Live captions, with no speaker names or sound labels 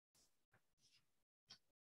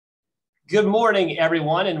Good morning,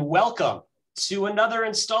 everyone, and welcome to another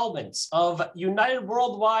installment of United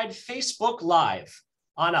Worldwide Facebook Live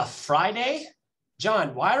on a Friday.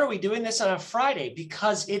 John, why are we doing this on a Friday?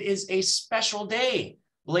 Because it is a special day,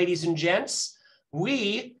 ladies and gents.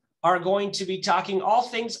 We are going to be talking all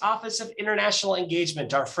things Office of International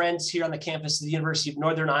Engagement, our friends here on the campus of the University of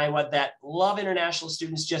Northern Iowa that love international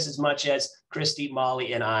students just as much as Christy,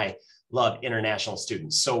 Molly, and I love international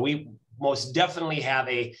students. So we most definitely have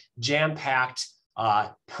a jam-packed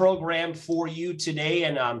program for you today.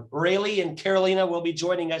 And Rayleigh and Carolina will be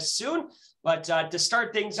joining us soon. But to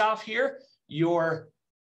start things off here, your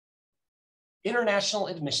international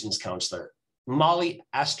admissions counselor, Molly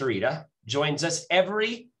Astorita, joins us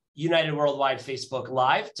every United Worldwide Facebook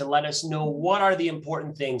Live to let us know what are the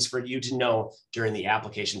important things for you to know during the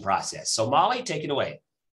application process. So Molly, take it away.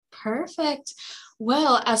 Perfect.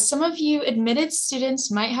 Well, as some of you admitted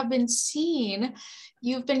students might have been seeing,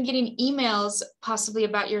 you've been getting emails possibly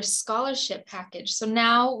about your scholarship package. So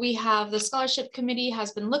now we have the scholarship committee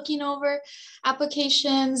has been looking over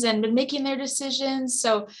applications and been making their decisions.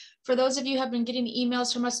 So for those of you who have been getting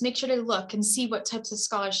emails from us, make sure to look and see what types of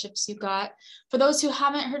scholarships you got. For those who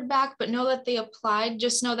haven't heard back but know that they applied,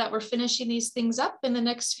 just know that we're finishing these things up in the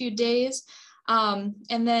next few days. And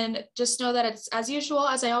then just know that it's, as usual,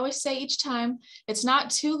 as I always say each time, it's not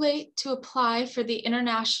too late to apply for the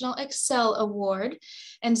International Excel Award.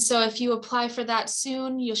 And so if you apply for that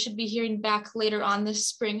soon, you should be hearing back later on this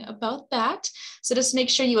spring about that. So just make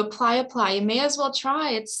sure you apply. You may as well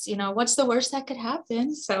try. It's, what's the worst that could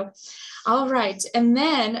happen? So, all right. And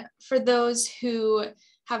then for those who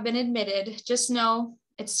have been admitted, just know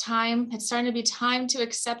it's starting to be time to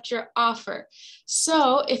accept your offer.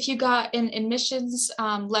 So if you got an admissions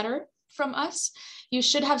letter from us, you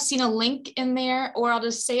should have seen a link in there, or I'll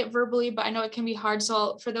just say it verbally, but I know it can be hard.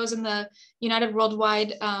 So for those in the United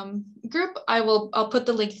Worldwide group, I'll put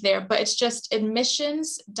the link there, but it's just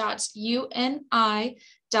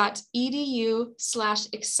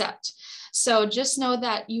admissions.uni.edu/accept. So just know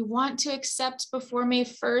that you want to accept before May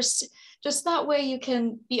 1st. Just that way you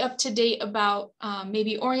can be up to date about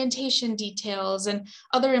maybe orientation details and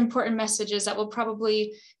other important messages that will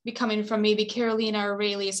probably be coming from maybe Carolina or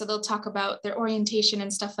Rayleigh. So they'll talk about their orientation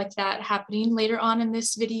and stuff like that happening later on in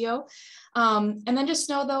this video. And then just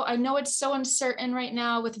know though, I know it's so uncertain right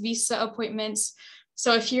now with visa appointments.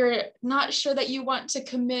 So if you're not sure that you want to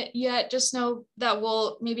commit yet, just know that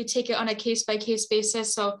we'll maybe take it on a case-by-case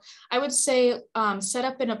basis. So I would say set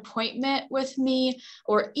up an appointment with me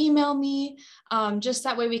or email me. Just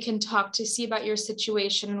that way we can talk to see about your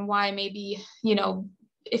situation and why maybe,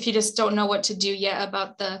 if you just don't know what to do yet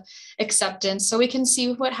about the acceptance. So we can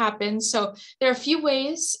see what happens. So there are a few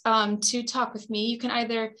ways to talk with me. You can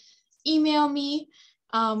either email me,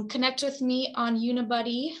 connect with me on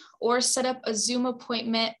Unibuddy, or set up a Zoom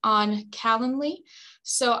appointment on Calendly.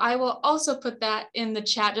 So I will also put that in the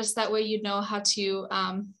chat, just that way you know how to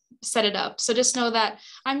set it up. So just know that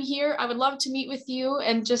I'm here. I would love to meet with you,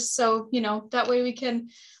 and just so that way we can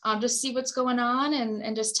just see what's going on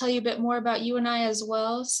and just tell you a bit more about you and I as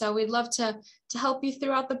well. So we'd love to help you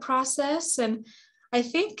throughout the process. And I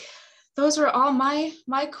think those were all my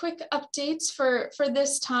quick updates for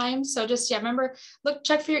this time. So just, remember,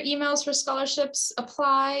 check for your emails for scholarships,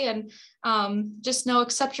 apply, and just know,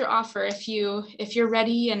 accept your offer if you're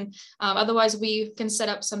ready. And otherwise we can set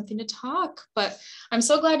up something to talk. But I'm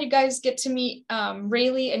so glad you guys get to meet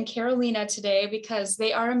Rayleigh and Carolina today, because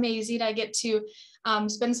they are amazing. I get to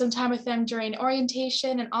spend some time with them during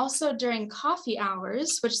orientation and also during coffee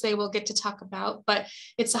hours, which they will get to talk about. But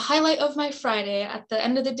it's a highlight of my Friday. At the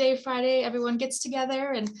end of the day, Friday, everyone gets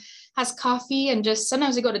together and has coffee, and just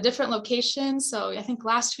sometimes we go to different locations. So I think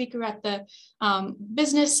last week we were at the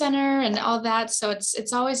business center and all that. So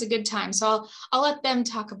it's always a good time. So I'll let them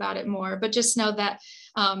talk about it more, but just know that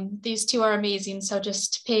these two are amazing. So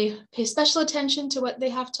just pay special attention to what they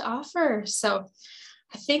have to offer. So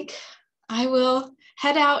I think I will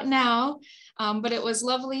head out now, but it was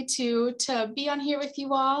lovely to be on here with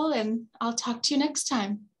you all, and I'll talk to you next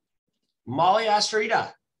time. Molly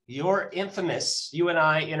Astorita, your infamous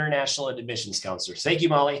UNI International Admissions Counselor. Thank you,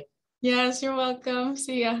 Molly. Yes, you're welcome.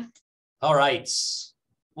 See ya. All right.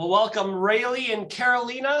 Well, welcome Rayleigh and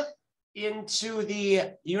Carolina into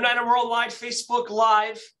the United Worldwide Facebook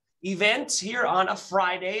Live event here on a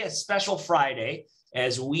Friday, a special Friday,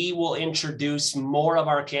 as we will introduce more of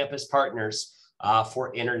our campus partners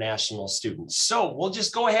for international students. So we'll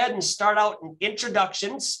just go ahead and start out in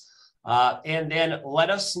introductions and then let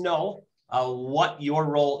us know what your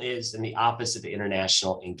role is in the Office of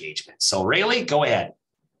International Engagement. So Rayleigh, go ahead.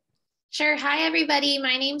 Sure. Hi, everybody.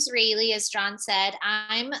 My name's Rayleigh, as John said.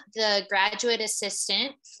 I'm the graduate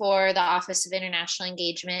assistant for the Office of International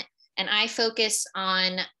Engagement, and I focus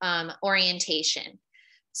on orientation.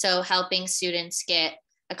 So helping students get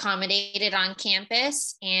accommodated on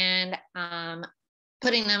campus and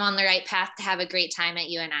putting them on the right path to have a great time at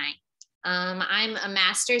UNI. I'm a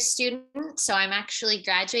master's student, so I'm actually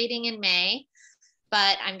graduating in May,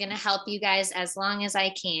 but I'm going to help you guys as long as I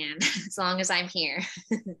can, as long as I'm here.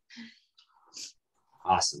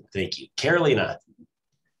 Awesome. Thank you. Carolina. Thank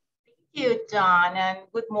you, John, and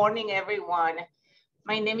good morning, everyone.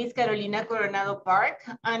 My name is Carolina Coronado Park,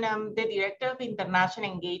 and I'm the Director of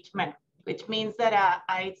International Engagement, which means that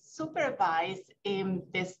I supervise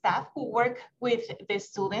the staff who work with the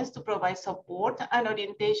students to provide support and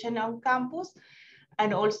orientation on campus,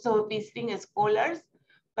 and also visiting scholars.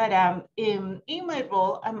 But in my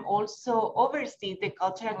role, I'm also oversee the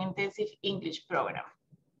Cultural and Intensive English program,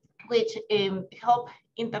 which help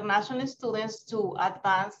international students to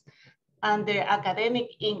advance on their academic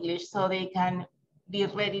English so they can be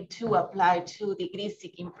ready to apply to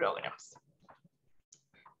degree-seeking programs.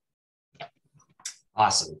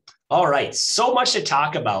 Awesome. All right. So much to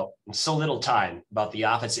talk about and so little time about the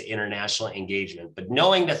Office of International Engagement, but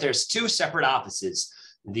knowing that there's two separate offices,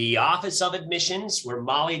 the Office of Admissions, where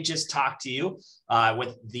Molly just talked to you,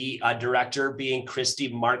 with the director being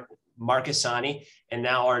Christy Marcasani, and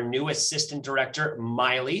now our new assistant director,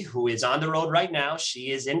 Miley, who is on the road right now.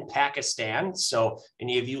 She is in Pakistan. So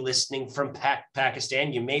any of you listening from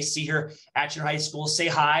Pakistan, you may see her at your high school. Say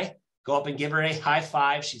hi, go up and give her a high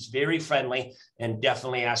five. She's very friendly, and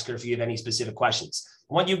definitely ask her if you have any specific questions.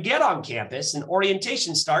 When you get on campus and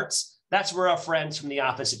orientation starts, that's where our friends from the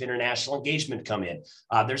Office of International Engagement come in.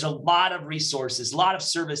 There's a lot of resources, a lot of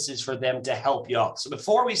services for them to help you out. So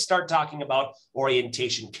before we start talking about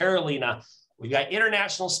orientation, Carolina, we've got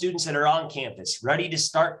international students that are on campus, ready to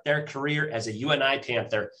start their career as a UNI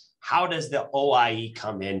Panther. How does the OIE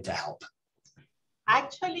come in to help?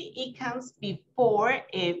 Actually, it comes before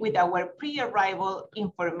with our pre-arrival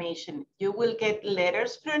information. You will get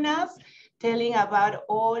letters from us telling about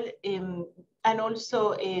all, and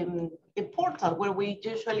also a portal where we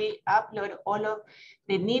usually upload all of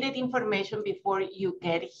the needed information before you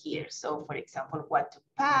get here. So for example, what to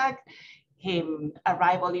pack,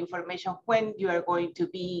 arrival information, when you are going to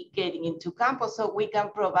be getting into campus, so we can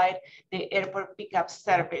provide the airport pickup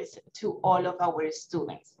service to all of our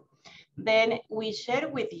students. Then we share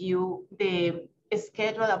with you the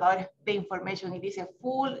schedule about the information. It is a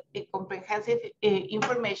full, comprehensive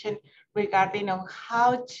information regarding on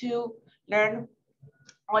how to learn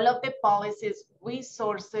all of the policies,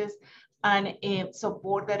 resources, and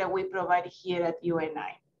support that we provide here at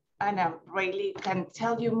UNI. And Rayleigh can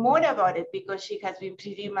tell you more about it because she has been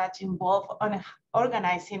pretty much involved on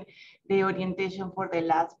organizing the orientation for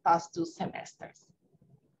the past 2 semesters.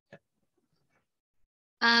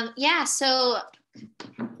 Yeah, so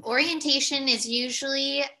orientation is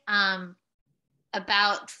usually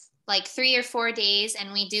about like 3 or 4 days,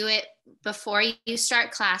 and we do it before you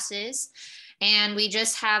start classes. And we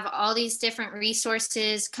just have all these different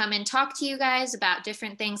resources come and talk to you guys about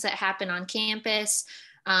different things that happen on campus.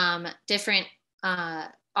 Different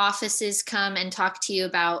offices come and talk to you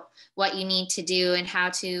about what you need to do and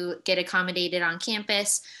how to get accommodated on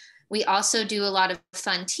campus. We also do a lot of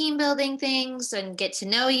fun team building things and get to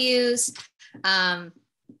know yous.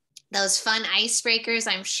 Those fun icebreakers,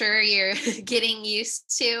 I'm sure you're getting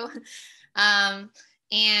used to.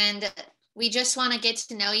 And we just want to get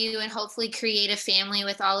to know you and hopefully create a family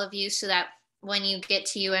with all of you so that when you get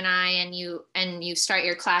to UNI and you start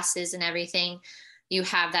your classes and everything, you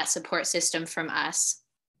have that support system from us.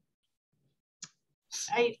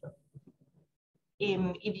 If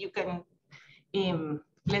you can,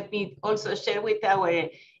 let me also share with our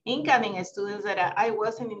incoming students that I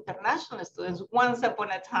was an international student once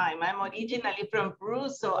upon a time. I'm originally from Peru,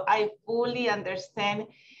 so I fully understand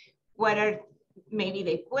what are maybe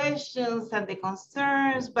the questions and the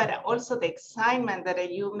concerns, but also the excitement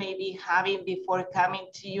that you may be having before coming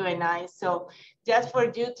to UNI. So just for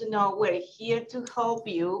you to know, we're here to help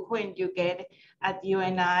you when you get at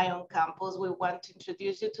UNI on campus. We want to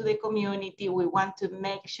introduce you to the community. We want to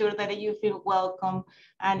make sure that you feel welcome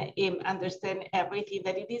and understand everything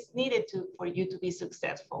that it is needed for you to be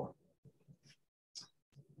successful.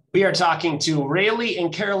 We are talking to Rayleigh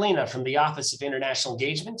and Carolina from the Office of International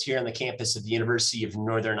Engagement here on the campus of the University of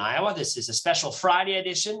Northern Iowa. This is a special Friday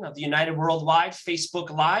edition of the United Worldwide Facebook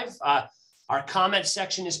Live. Our comment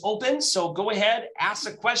section is open, so go ahead, ask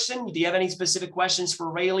a question. Do you have any specific questions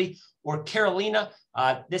for Rayleigh or Carolina?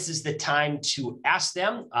 This is the time to ask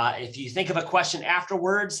them. If you think of a question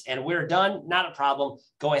afterwards and we're done, not a problem.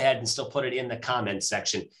 Go ahead and still put it in the comment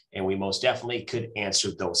section, and we most definitely could answer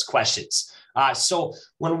those questions. So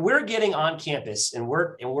when we're getting on campus and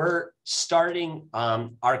we're starting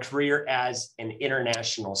our career as an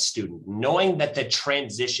international student, knowing that the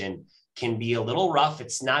transition can be a little rough,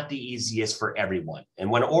 it's not the easiest for everyone.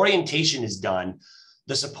 And when orientation is done,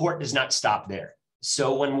 the support does not stop there.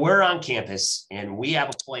 So when we're on campus and we have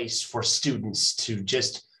a place for students to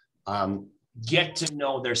just get to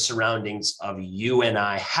know their surroundings of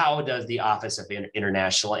UNI, how does the Office of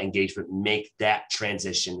International Engagement make that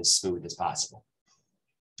transition as smooth as possible?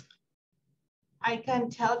 I can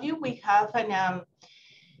tell you we have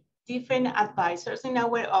different advisors in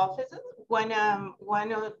our offices. One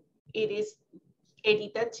of it is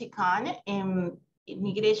Edita Chican,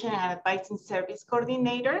 Immigration and Advising Service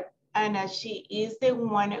Coordinator. And she is the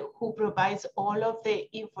one who provides all of the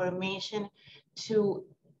information to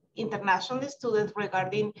international students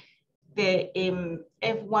regarding the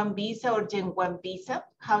F1 visa or Gen 1 visa,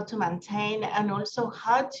 how to maintain, and also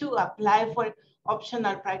how to apply for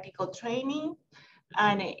optional practical training,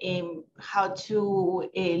 and how to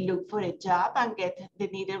look for a job and get the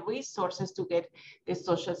needed resources to get the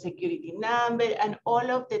social security number and all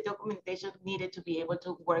of the documentation needed to be able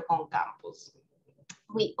to work on campus.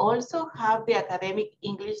 We also have the academic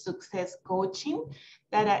English success coaching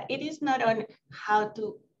that it is not on how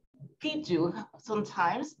to teach you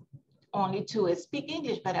sometimes only to speak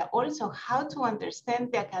English, but also how to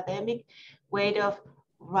understand the academic way of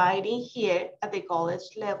writing here at the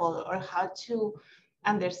college level, or how to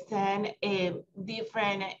understand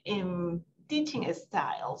different teaching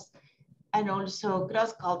styles, and also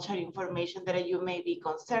cross-cultural information that you may be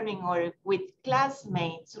concerning, or with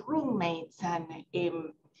classmates, roommates, and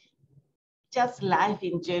just life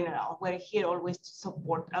in general. We're here always to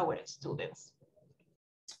support our students.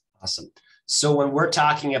 Awesome. So when we're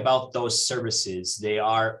talking about those services, they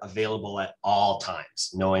are available at all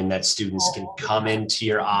times, knowing that students can come into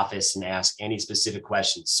your office and ask any specific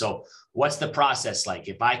questions. So what's the process like?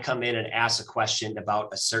 If I come in and ask a question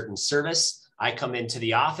about a certain service, I come into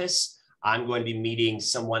the office, I'm going to be meeting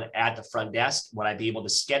someone at the front desk. Would I be able to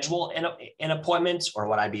schedule an appointment, or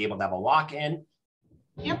would I be able to have a walk-in?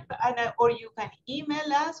 Yep, and, or you can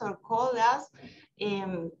email us or call us.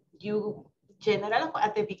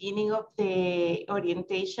 At the beginning of the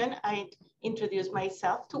orientation, I introduce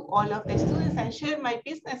myself to all of the students and share my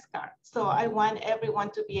business card. So I want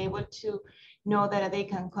everyone to be able to know that they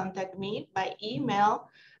can contact me by email,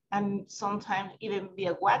 and sometimes even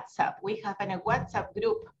via WhatsApp. We have a WhatsApp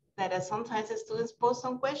group that sometimes the students post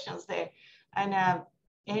some questions there, and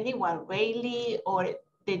anyone, Rayleigh or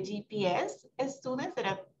the GPS students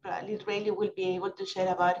that probably Rayleigh will be able to share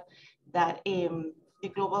about that, the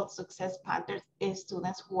Global Success Panthers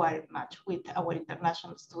students who are matched with our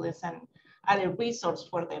international students, and other resource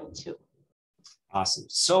for them too. Awesome.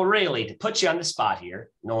 So Rayleigh, to put you on the spot here,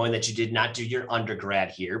 knowing that you did not do your undergrad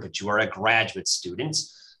here, but you are a graduate student,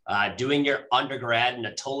 doing your undergrad in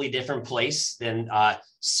a totally different place than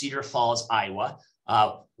Cedar Falls, Iowa.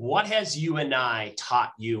 What has UNI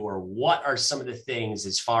taught you, or what are some of the things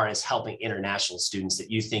as far as helping international students that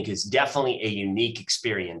you think is definitely a unique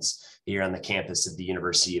experience here on the campus of the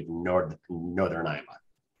University of Northern Iowa?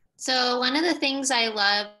 So one of the things I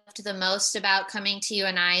loved the most about coming to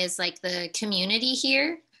UNI is like the community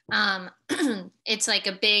here. It's like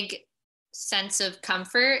a big sense of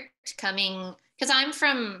comfort coming, because I'm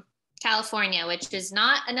from California, which is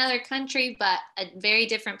not another country, but a very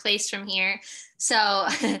different place from here. So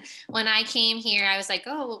when I came here, I was like,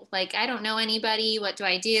 oh, like, I don't know anybody. What do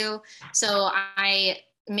I do? So I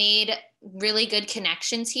made really good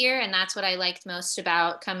connections here. And that's what I liked most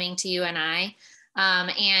about coming to UNI.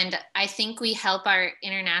 And I think we help our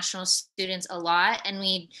international students a lot. And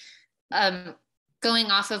we, going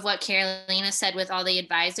off of what Carolina said with all the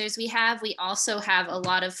advisors we also have a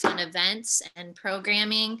lot of fun events and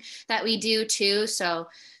programming that we do too. So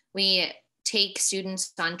we take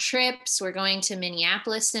students on trips. We're going to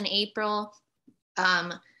Minneapolis in April,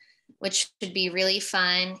 which should be really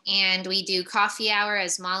fun. And we do coffee hour,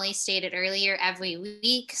 as Molly stated earlier, every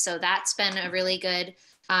week. So that's been a really good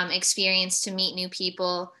experience to meet new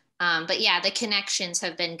people. But yeah, the connections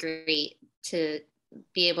have been great to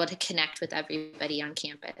be able to connect with everybody on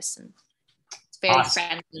campus. And very Awesome.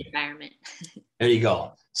 friendly environment. There you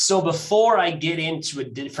go. So before I get into a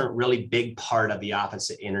different, really big part of the Office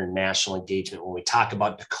of International Engagement, when we talk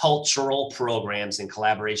about the cultural programs in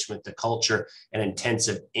collaboration with the Culture and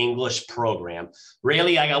Intensive English Program,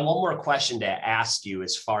 really, I got one more question to ask you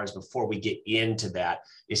as far as before we get into that,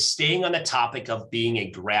 is staying on the topic of being a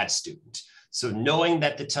grad student. So knowing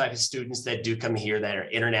that the type of students that do come here that are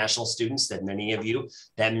international students, that many of you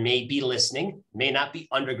that may be listening, may not be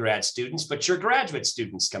undergrad students, but you're graduate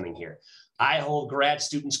students coming here. I hold grad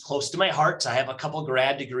students close to my heart. I have a couple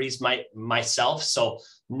grad degrees myself. So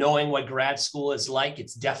knowing what grad school is like,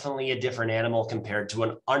 it's definitely a different animal compared to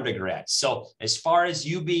an undergrad. So as far as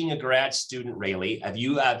you being a grad student, Rayleigh,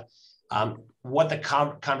 what the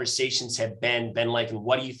conversations have been like, and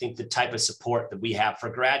what do you think the type of support that we have for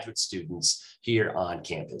graduate students here on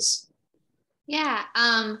campus? Yeah,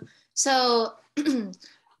 so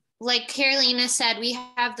like Carolina said, we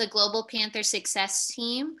have the Global Panther Success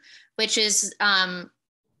Team, which is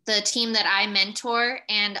the team that I mentor,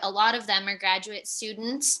 and a lot of them are graduate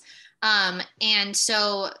students. And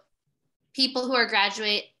so people who are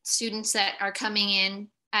graduate students that are coming in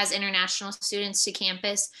as international students to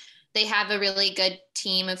campus, they have a really good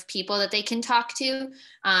team of people that they can talk to.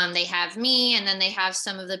 They have me, and then they have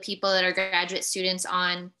some of the people that are graduate students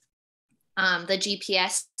on the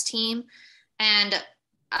GPS team. And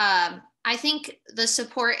I think the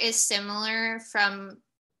support is similar from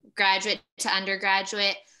graduate to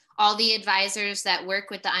undergraduate. All the advisors that work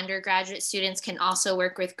with the undergraduate students can also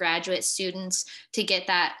work with graduate students to get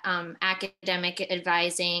that academic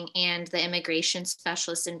advising and the immigration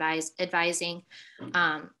specialist advising.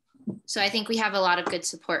 So I think we have a lot of good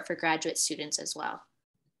support for graduate students as well.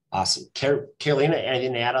 Awesome. Carolina,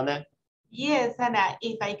 anything to add on that? Yes, and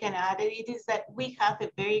if I can add it is that we have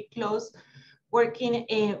a very close working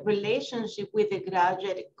relationship with the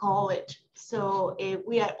graduate college. So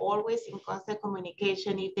we are always in constant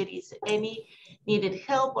communication. If there is any needed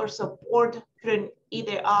help or support from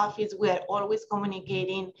either office, we are always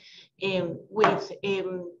communicating with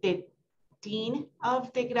the dean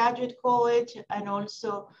of the graduate college, and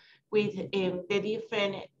also with the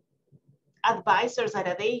different advisors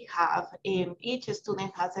that they have. Each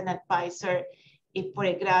student has an advisor for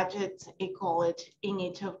a graduate college in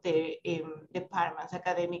each of the departments,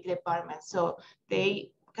 academic departments. So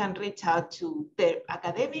they can reach out to their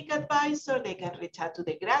academic advisor, they can reach out to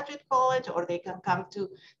the graduate college, or they can come to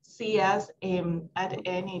see us at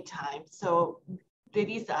any time. So there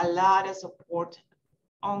is a lot of support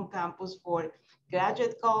on campus for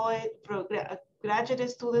graduate college, for graduate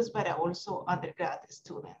students, but also undergraduate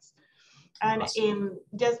students. And awesome.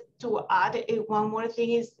 Just to add one more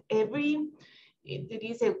thing is there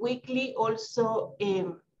is a weekly also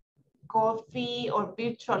coffee or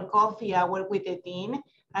virtual coffee hour with the dean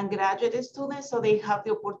and graduate students, so they have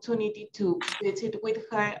the opportunity to visit with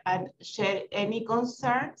her and share any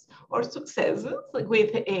concerns or successes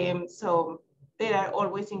with so they are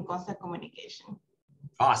always in constant communication.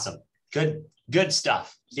 Awesome. Good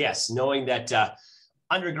stuff. Yes, knowing that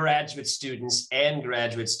undergraduate students and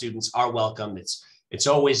graduate students are welcome. It's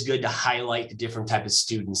always good to highlight the different type of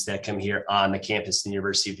students that come here on the campus of the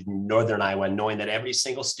University of Northern Iowa, knowing that every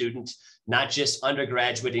single student, not just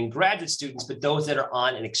undergraduate and graduate students, but those that are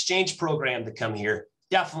on an exchange program that come here,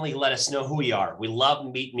 definitely let us know who you are. We love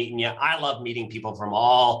meeting you. I love meeting people from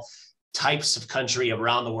all types of country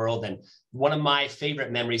around the world. And one of my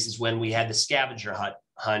favorite memories is when we had the scavenger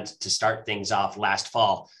hunt to start things off last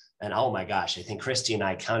fall. And oh my gosh, I think Christy and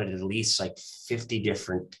I counted at least like 50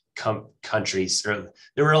 different countries. Or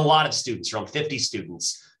there were a lot of students, around 50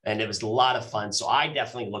 students, and it was a lot of fun. So I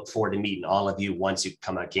definitely look forward to meeting all of you once you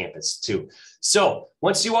come on campus too. So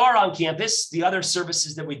once you are on campus, the other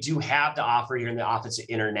services that we do have to offer here in the Office of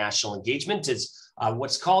International Engagement is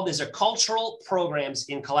what's called is our cultural programs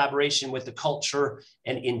in collaboration with the Culture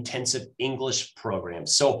and Intensive English Program.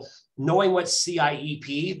 So knowing what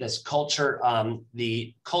CIEP, this culture,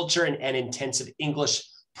 the Culture and Intensive English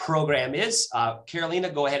Program is, Carolina,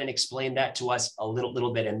 go ahead and explain that to us a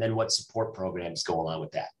little bit, and then what support programs go along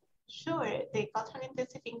with that. Sure. The Culture and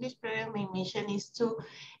Intensive English Program, my mission is to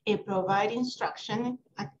provide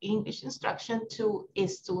English instruction to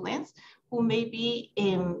students who may be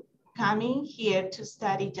coming here to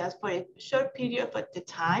study just for a short period of the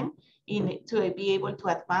time to be able to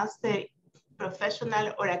advance their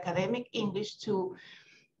professional or academic English to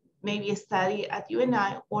maybe study at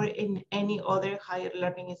UNI or in any other higher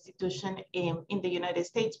learning institution in the United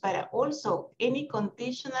States, but also any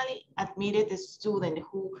conditionally admitted student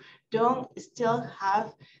who don't still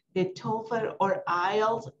have the TOEFL or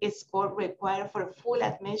IELTS score required for full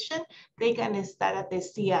admission, they can start at the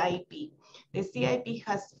CIEP. The CIP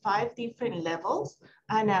has 5 different levels,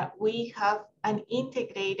 and we have an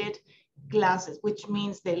integrated classes, which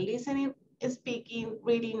means the listening, speaking,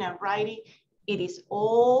 reading, and writing, it is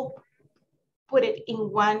all put it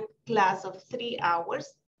in one class of 3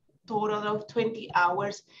 hours, total of 20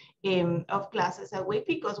 hours of classes a week,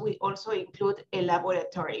 because we also include a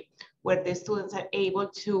laboratory where the students are able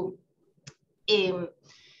to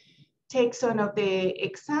take some of the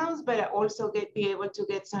exams, but also be able to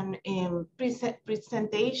get some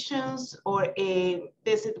presentations or a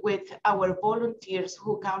visit with our volunteers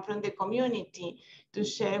who come from the community to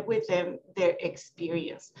share with them their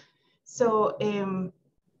experience. So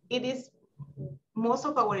it is most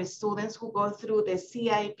of our students who go through the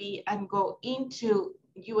CIP and go into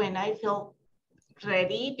UNI feel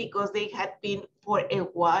ready because they had been for a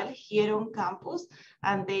while here on campus,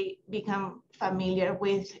 and they become familiar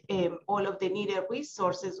with all of the needed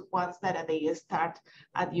resources once that they start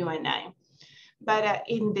at UNI. But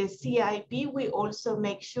in the CIP, we also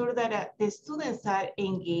make sure that the students are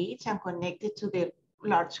engaged and connected to the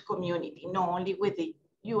large community, not only with the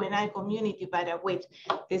UNI community, but with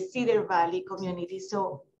the Cedar Valley community.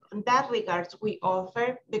 So in that regards, we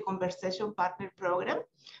offer the Conversation Partner Program.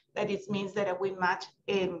 That it means that we match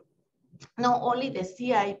not only the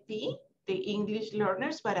CIP, the English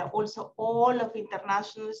learners, but also all of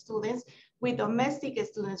international students with domestic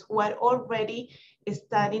students who are already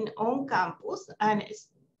studying on campus. And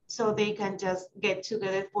so they can just get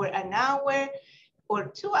together for an hour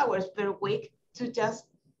or 2 hours per week to just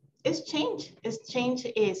exchange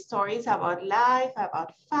stories about life,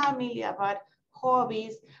 about family, about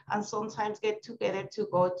hobbies, and sometimes get together to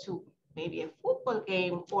go to maybe a football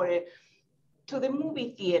game or to the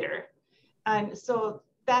movie theater. And so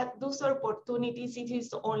that those opportunities, it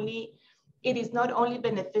is not only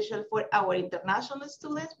beneficial for our international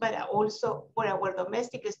students, but also for our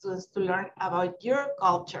domestic students to learn about your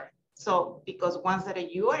culture. So because once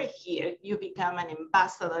that you are here, you become an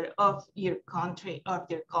ambassador of your country, of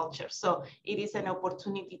your culture. So it is an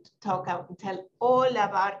opportunity to talk out and tell all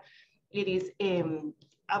about it is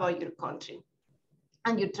about your country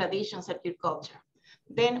and your traditions and your culture.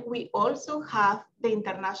 Then we also have the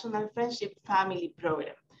International Friendship Family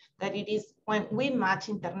Program, that it is when we match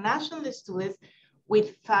international students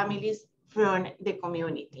with families from the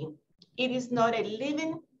community. It is not a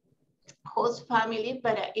living host family,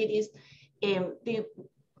 but it is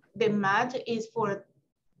the match is for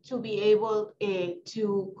to be able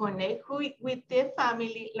to connect with their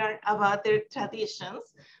family, learn about their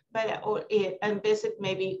traditions, but and visit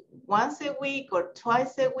maybe once a week or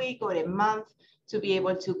twice a week or a month to be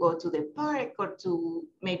able to go to the park or to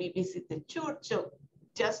maybe visit the church. So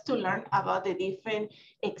just to learn about the different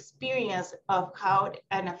experience of how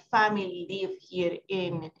a family live here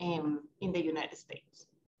in the United States.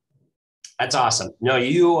 That's awesome. No,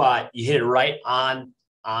 you hit it right on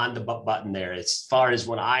the button there. As far as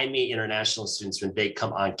when I meet international students, when they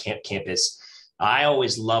come on campus, I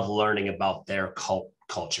always love learning about their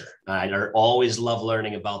culture. I always love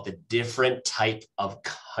learning about the different type of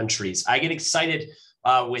countries. I get excited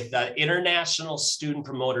with international student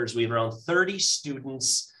promoters. We have around 30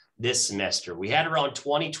 students this semester. We had around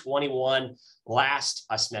 2021 last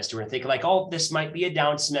semester. We're thinking like, oh, this might be a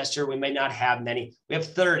down semester. We may not have many. We have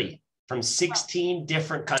 30 from 16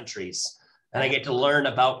 different countries. And I get to learn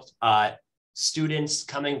about students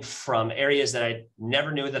coming from areas that I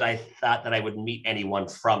never knew that I thought that I would meet anyone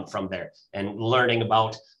from there, and learning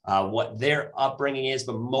about what their upbringing is,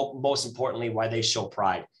 but most importantly, why they show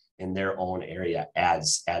pride in their own area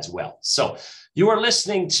as well. So you are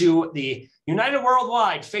listening to the United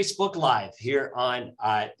Worldwide Facebook Live here on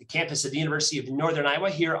the campus of the University of Northern Iowa,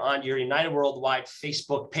 here on your United Worldwide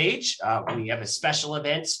Facebook page. We have a special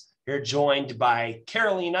event. You're joined by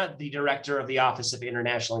Carolina, the director of the Office of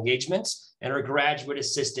International Engagements, and her graduate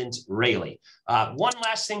assistant, Rayleigh. One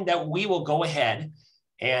last thing that we will go ahead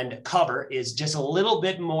and cover is just a little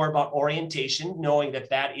bit more about orientation, knowing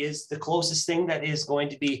that that is the closest thing that is going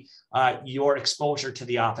to be your exposure to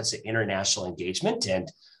the Office of International Engagement. And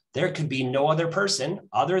there could be no other person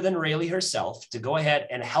other than Rayleigh herself to go ahead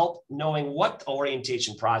and help knowing what the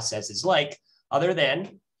orientation process is like, other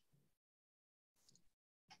than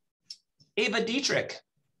Ava Dietrich.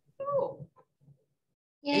 Oh.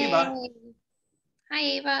 Ava. Hi,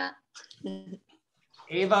 Ava.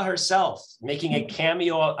 Ava herself making a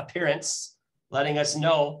cameo appearance, letting us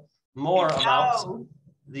know more about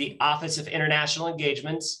the Office of International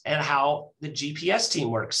Engagements and how the GPS team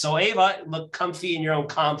works. So Ava, look comfy in your own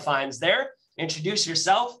confines there. Introduce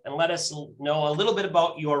yourself and let us know a little bit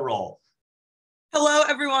about your role. Hello,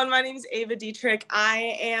 everyone. My name is Ava Dietrich.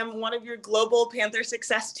 I am one of your Global Panther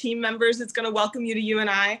Success team members. It's going to welcome you to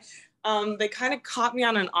UNI. They kind of caught me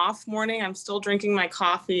on an off morning. I'm still drinking my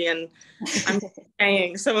coffee and I'm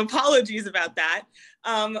staying, so apologies about that.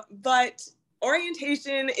 But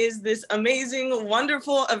orientation is this amazing,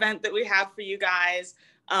 wonderful event that we have for you guys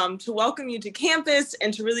to welcome you to campus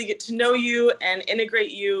and to really get to know you and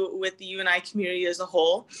integrate you with the UNI community as a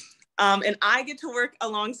whole. And I get to work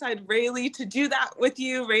alongside Rayleigh to do that with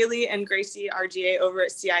you, Rayleigh and Gracie, RGA over at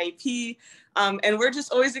CIEP. And we're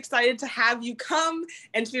just always excited to have you come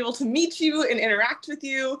and to be able to meet you and interact with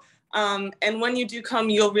you. And when you do come,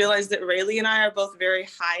 you'll realize that Rayleigh and I are both very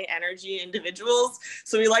high energy individuals.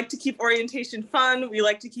 So we like to keep orientation fun, we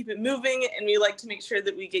like to keep it moving, and we like to make sure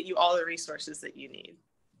that we get you all the resources that you need.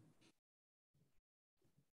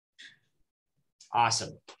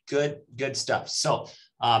 Awesome. Good stuff. So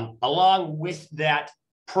along with that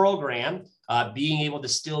program, being able to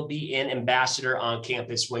still be an ambassador on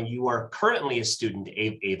campus when you are currently a student,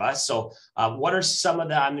 Ava. So what are some of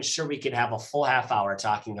the, I'm sure we could have a full half hour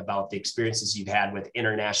talking about the experiences you've had with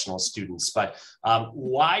international students, but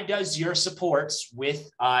why does your support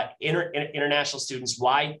with international students,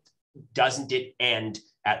 why doesn't it end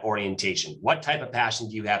at orientation? What type of passion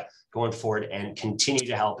do you have going forward and continue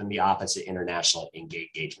to help in the Office of International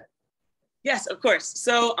Engagement? Yes, of course.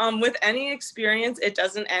 So with any experience, it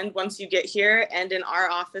doesn't end once you get here. And in our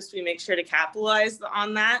office, we make sure to capitalize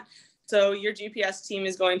on that. So your GPS team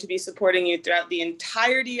is going to be supporting you throughout the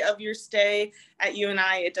entirety of your stay at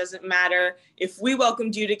UNI. It doesn't matter if we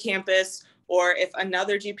welcomed you to campus or if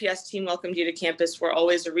another GPS team welcomed you to campus, we're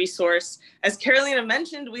always a resource. As Carolina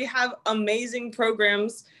mentioned, we have amazing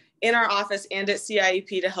programs in our office and at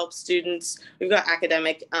CIEP to help students. We've got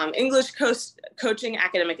academic English coaching,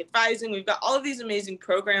 academic advising. We've got all of these amazing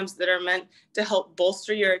programs that are meant to help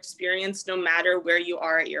bolster your experience no matter where you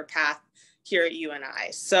are at your path here at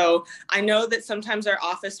UNI. So I know that sometimes our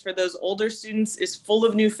office for those older students is full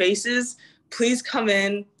of new faces. Please come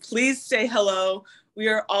in, please say hello. We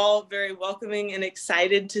are all very welcoming and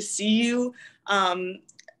excited to see you.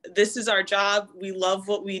 This is our job. We love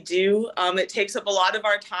what we do. It takes up a lot of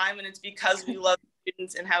our time, and it's because we love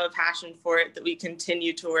students and have a passion for it that we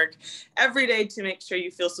continue to work every day to make sure you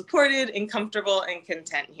feel supported and comfortable and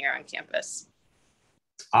content here on campus.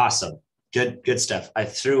 Awesome. Good stuff. I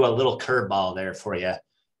threw a little curveball there for you,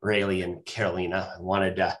 Rayleigh and Carolina. I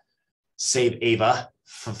wanted to save Ava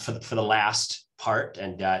for the last part,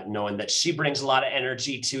 and knowing that she brings a lot of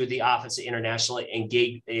energy to the Office of International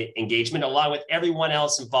Engagement, along with everyone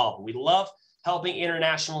else involved. We love helping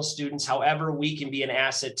international students. However we can be an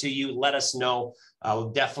asset to you, let us know. We'll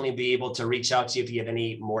definitely be able to reach out to you if you have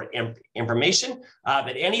any more information.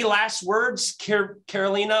 But any last words,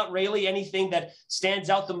 Carolina, Rayleigh, anything that stands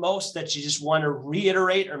out the most that you just want to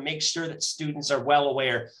reiterate or make sure that students are well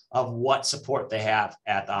aware of what support they have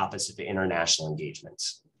at the Office of International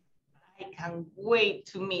Engagements? I can't wait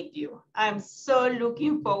to meet you. I'm so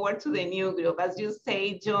looking forward to the new group. As you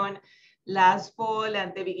say, John, last fall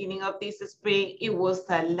and the beginning of this spring, it was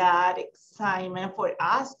a lot of excitement for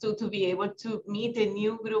us to be able to meet a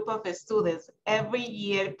new group of students. Every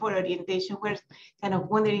year for orientation, we're kind of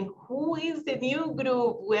wondering who is the new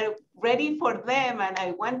group. We're ready for them, and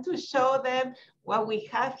I want to show them what we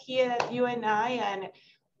have here at UNI. And,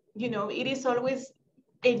 you know, it is always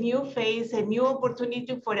a new phase, a new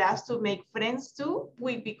opportunity for us to make friends too,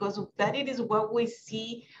 because that it is what we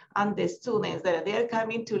see on the students, that they are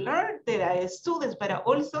coming to learn, they are students, but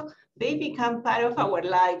also they become part of our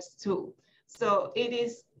lives too. So it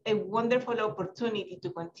is a wonderful opportunity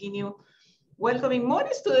to continue welcoming more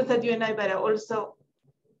students at UNI, but also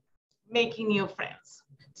making new friends.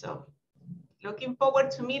 So looking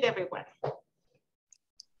forward to meet everyone.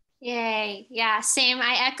 Yay. Yeah, same.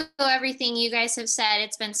 I echo everything you guys have said.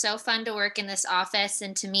 It's been so fun to work in this office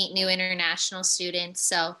and to meet new international students.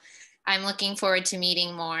 So I'm looking forward to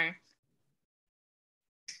meeting more.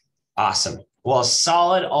 Awesome. Well,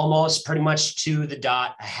 solid, almost pretty much to the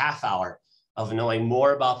dot, a half hour of knowing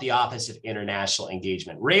more about the Office of International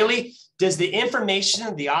Engagement. Rayleigh, does the information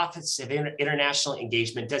of the Office of International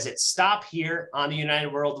Engagement, does it stop here on the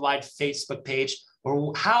United Worldwide Facebook page?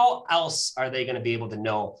 Or how else are they going to be able to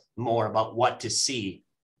know more about what to see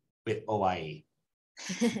with OIE?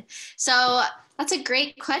 So that's a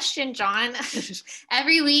great question, John.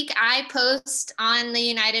 Every week I post on the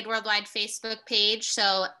United Worldwide Facebook page,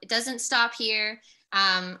 so it doesn't stop here.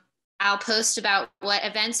 I'll post about what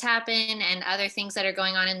events happen and other things that are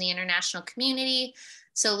going on in the international community.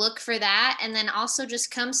 So look for that. And then also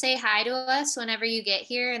just come say hi to us whenever you get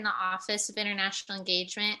here in the Office of International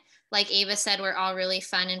Engagement. Like Ava said, we're all really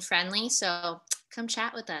fun and friendly. So come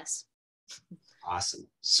chat with us. Awesome.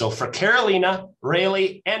 So for Carolina,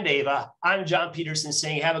 Rayleigh, and Ava, I'm John Peterson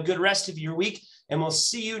saying have a good rest of your week, and we'll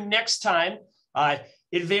see you next time.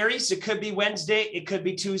 It varies. It could be Wednesday. It could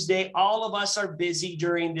be Tuesday. All of us are busy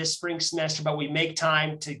during this spring semester, but we make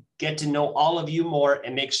time to get to know all of you more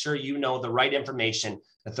and make sure you know the right information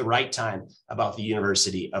at the right time about the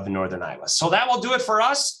University of Northern Iowa. So that will do it for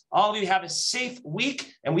us. All of you have a safe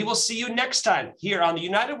week, and we will see you next time here on the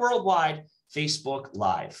United Worldwide Facebook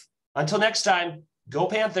Live. Until next time, go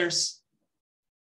Panthers.